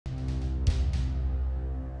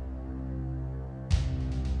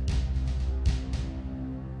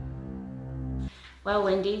Well,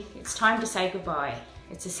 Wendy, it's time to say goodbye.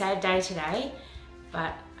 It's a sad day today,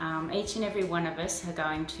 but each and every one of us are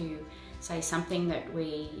going to say something that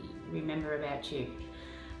we remember about you.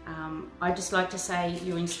 I'd just like to say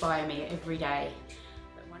you inspire me every day.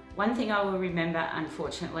 But one thing I will remember,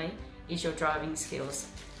 unfortunately, is your driving skills.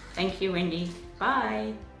 Thank you, Wendy.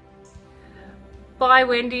 Bye. Bye,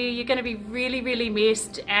 Wendy. You're going to be really, really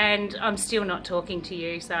missed, and I'm still not talking to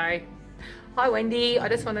you, so. Hi Wendy, I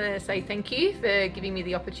just wanted to say thank you for giving me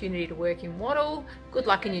the opportunity to work in Wattle. Good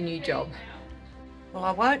luck in your new job. Well,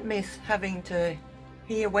 I won't miss having to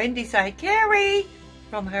hear Wendy say Carrie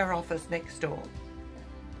from her office next door.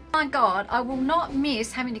 My God, I will not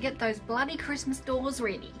miss having to get those bloody Christmas doors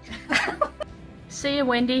ready. See you,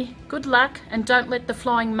 Wendy. Good luck, and don't let the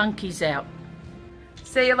flying monkeys out.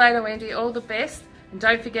 See you later Wendy, all the best, and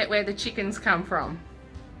don't forget where the chickens come from.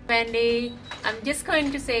 Wendy, I'm just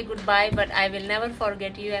going to say goodbye, but I will never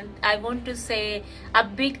forget you, and I want to say a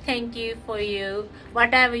big thank you for you,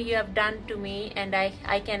 whatever you have done to me, and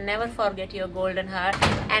I can never forget your golden heart,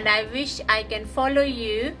 and I wish I can follow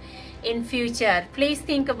you in future. Please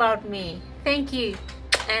think about me. Thank you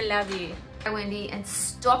and love you. Wendy, and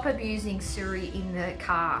stop abusing Suri in the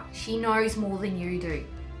car. She knows more than you do.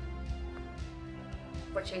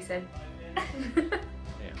 What she said.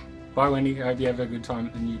 Bye Wendy, I hope you have a good time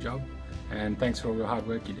at the new job, and thanks for all your hard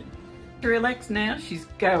work you did. Relax now, she's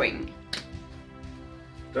going.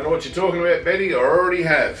 Don't know what you're talking about, Betty, I already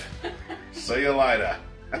have. See you later.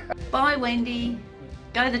 Bye Wendy,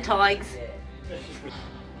 go the Tigers.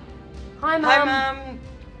 Hi Mum. Hi Mum,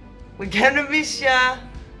 we're gonna miss ya.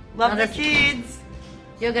 Love the kids.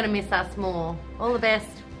 You're going to miss us more. All the best.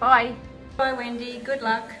 Bye. Bye Wendy, good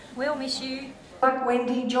luck. We'll miss you. Good luck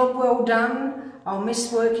Wendy, job well done. I'll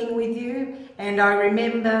miss working with you, and I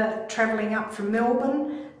remember travelling up from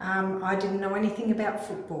Melbourne. I didn't know anything about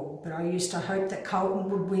football, but I used to hope that Carlton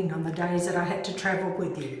would win on the days that I had to travel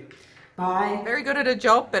with you. Bye. Very good at a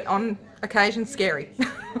job, but on occasion scary.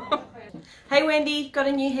 Hey Wendy, got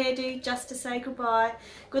a new hairdo just to say goodbye.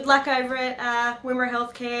 Good luck over at Wimmera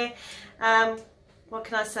Healthcare. What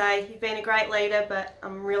can I say? You've been a great leader, but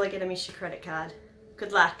I'm really going to miss your credit card.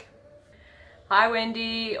 Good luck. Hi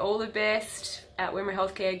Wendy, all the best at Wimmera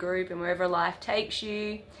Healthcare Group and wherever life takes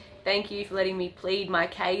you. Thank you for letting me plead my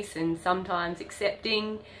case and sometimes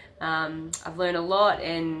accepting. I've learned a lot,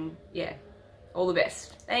 and yeah, all the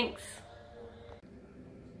best. Thanks.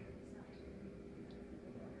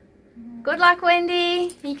 Good luck,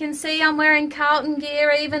 Wendy. You can see I'm wearing Carlton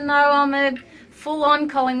gear even though I'm a full-on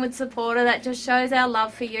Collingwood supporter. That just shows our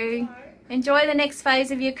love for you. Enjoy the next phase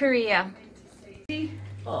of your career.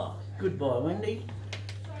 Oh, goodbye, Wendy.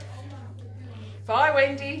 Bye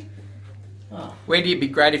Wendy. Oh. Wendy, it'd be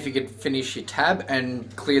great if you could finish your tab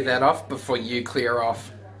and clear that off before you clear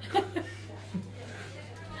off.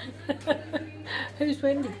 Who's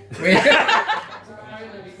Wendy?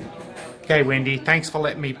 Okay, Wendy, thanks for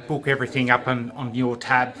letting me book everything up on your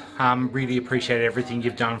tab. Really appreciate everything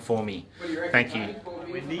you've done for me. Thank you.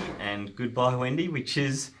 Wendy, and goodbye Wendy, which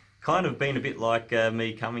has kind of been a bit like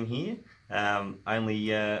me coming here. Only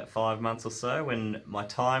 5 months or so, and my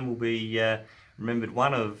time will be remembered,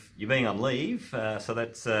 one of you being on leave, so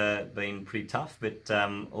that's been pretty tough, but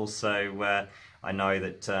also I know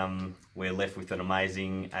that we're left with an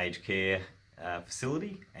amazing aged care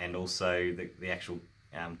facility, and also the actual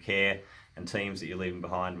care and teams that you're leaving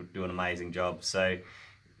behind would do an amazing job. So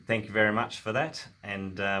thank you very much for that,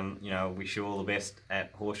 and you know, wish you all the best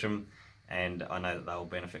at Horsham, and I know that they'll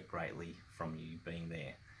benefit greatly from you being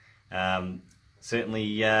there.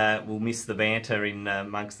 Certainly we'll miss the banter in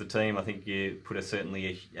amongst the team. I think you put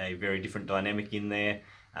certainly a very different dynamic in there,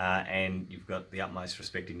 and you've got the utmost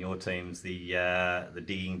respect in your teams. The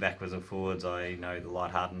digging backwards and forwards, I know the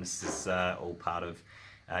lightheartedness is all part of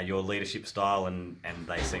your leadership style, and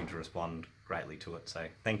they seem to respond greatly to it. So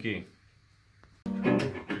thank you.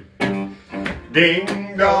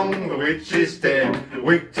 Ding dong, the witch is dead. The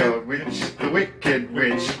wicked old witch, the wicked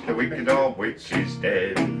witch, the wicked old witch is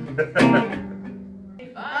dead.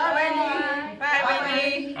 Bye Wendy. Bye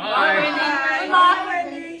Wendy. Bye Wendy. Bye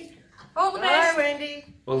Wendy. All the best. Bye Wendy.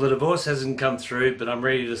 Well, the divorce hasn't come through, but I'm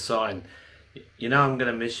ready to sign. You know I'm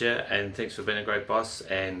going to miss you, and thanks for being a great boss,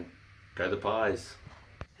 and go the Pies.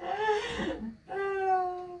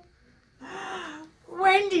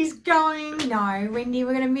 Wendy's going. No, Wendy,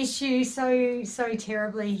 we're going to miss you so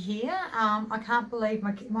terribly here. I can't believe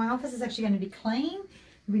my office is actually going to be clean.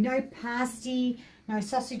 There'll be no pasty, no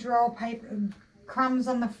sausage roll paper, crumbs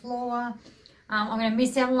on the floor. I'm going to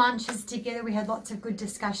miss our lunches together. We had lots of good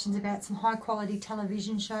discussions about some high quality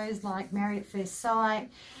television shows like Married at First Sight,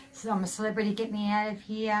 So I'm a Celebrity, Get Me Out of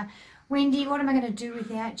Here. Wendy, what am I going to do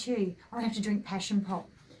without you? I'm going to have to drink passion pop.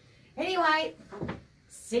 Anyway,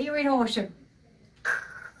 see you in Horsham.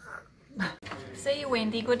 See you,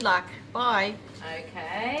 Wendy. Good luck. Bye.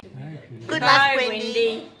 Okay. Good Bye, luck,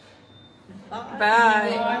 Wendy. Bye.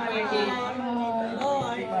 Bye. Wendy.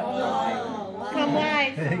 Come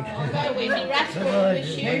wave. Bye, Wendy. Russell will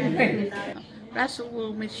miss you. Russell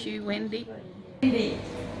will miss you, Wendy.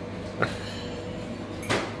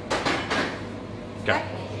 Go.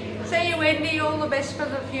 See you, Wendy. All the best for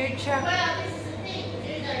the future.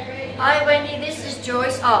 Hi Wendy, this is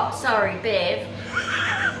Joyce. Oh, sorry, Bev.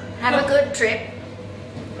 Have a good trip.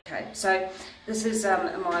 Okay, so this is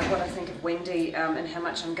what I think of Wendy and how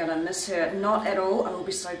much I'm going to miss her. Not at all. I will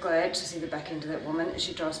be so glad to see the back end of that woman.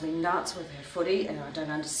 She drives me nuts with her footy and I don't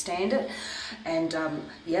understand it. And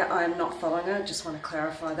yeah, I am not following her. Just want to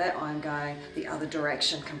clarify that. I'm going the other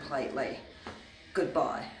direction completely.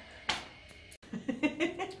 Goodbye.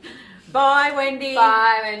 Bye, Wendy.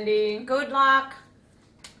 Bye, Wendy. Good luck.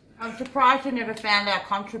 I'm surprised you never found our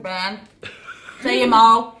contraband. See you,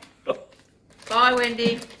 Mole. Bye,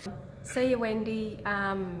 Wendy. See you, Wendy.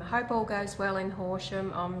 Hope all goes well in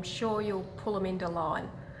Horsham. I'm sure you'll pull them into line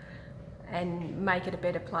and make it a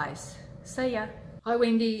better place. See ya. Hi,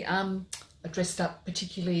 Wendy. I dressed up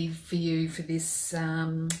particularly for you for this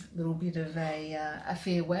little bit of a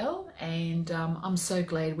farewell, and I'm so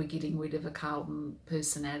glad we're getting rid of a Carlton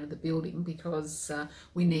person out of the building because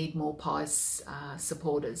we need more Pies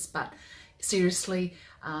supporters. But seriously,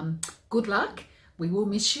 good luck. We will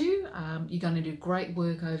miss you. You're going to do great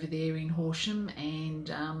work over there in Horsham, and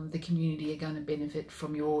the community are going to benefit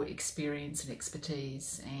from your experience and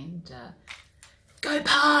expertise. And go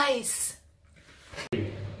Pies!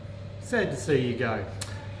 Sad to see you go.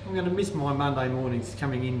 I'm going to miss my Monday mornings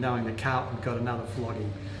coming in knowing that Carlton got another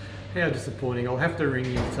flogging. How disappointing. I'll have to ring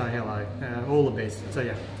you and say hello. All the best. See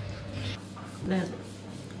ya. Now,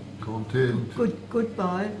 content.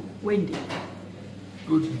 Goodbye, Wendy.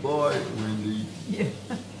 Goodbye, Wendy. Yeah.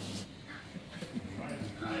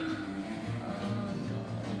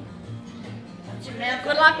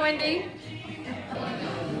 Good luck, Wendy.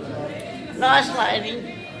 Nice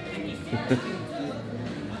lady.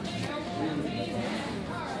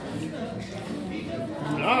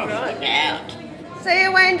 Right out. See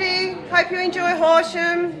you, Wendy. Hope you enjoy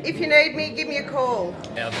Horsham. If you need me, give me a call.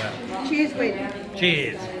 How's that? Cheers, Wendy.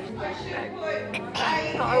 Cheers.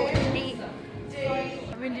 Bye, Wendy.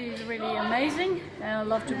 Wendy is really amazing and I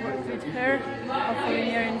love to work with her, hopefully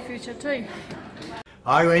here in the future too.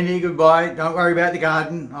 Hi Wendy, goodbye. Don't worry about the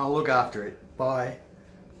garden, I'll look after it. Bye.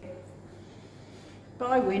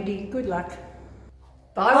 Bye, Wendy. Good luck.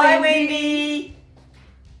 Bye, Wendy.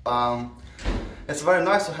 It's very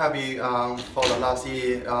nice to have you for the last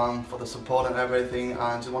year, for the support and everything.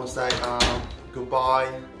 And just want to say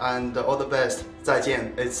goodbye and all the best. 再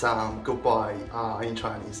见. It's goodbye in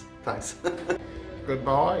Chinese. Thanks.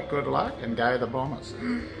 Goodbye, good luck, and go the Bombers.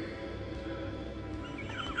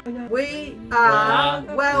 We are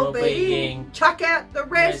well-being. Chuck out the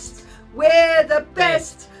rest. We're the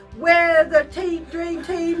best. We're the dream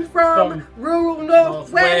team from rural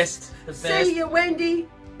Northwest. See you, Wendy.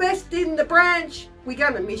 Best in the branch. We're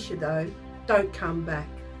going to miss you though. Don't come back.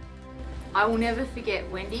 I will never forget,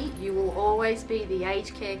 Wendy. You will always be the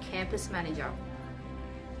aged care campus manager.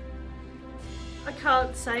 I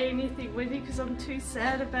can't say anything, Wendy, because I'm too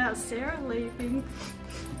sad about Sarah leaving.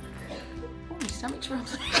 Oh, my stomach's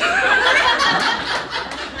rumbling.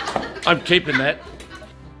 I'm keeping that.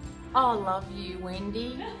 I love you,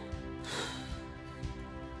 Wendy.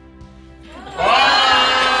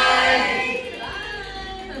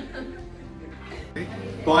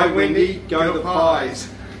 Bye, Wendy. Go the Pies.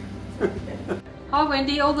 Hi,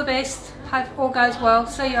 Wendy. All the best. Hope all goes well.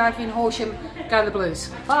 See you over in Horsham. Go the Blues.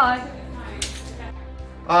 Bye.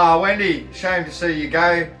 Wendy, shame to see you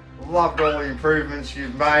go. Loved all the improvements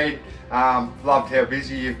you've made. Loved how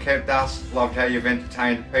busy you've kept us. Loved how you've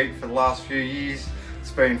entertained Pete for the last few years.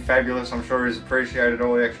 It's been fabulous. I'm sure he's appreciated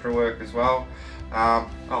all the extra work as well. I'll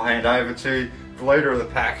hand over to the leader of the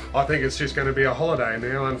pack. I think it's just going to be a holiday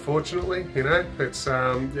now, unfortunately. You know, it's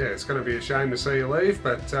yeah, it's going to be a shame to see you leave,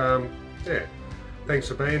 but yeah, thanks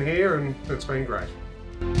for being here, and it's been great.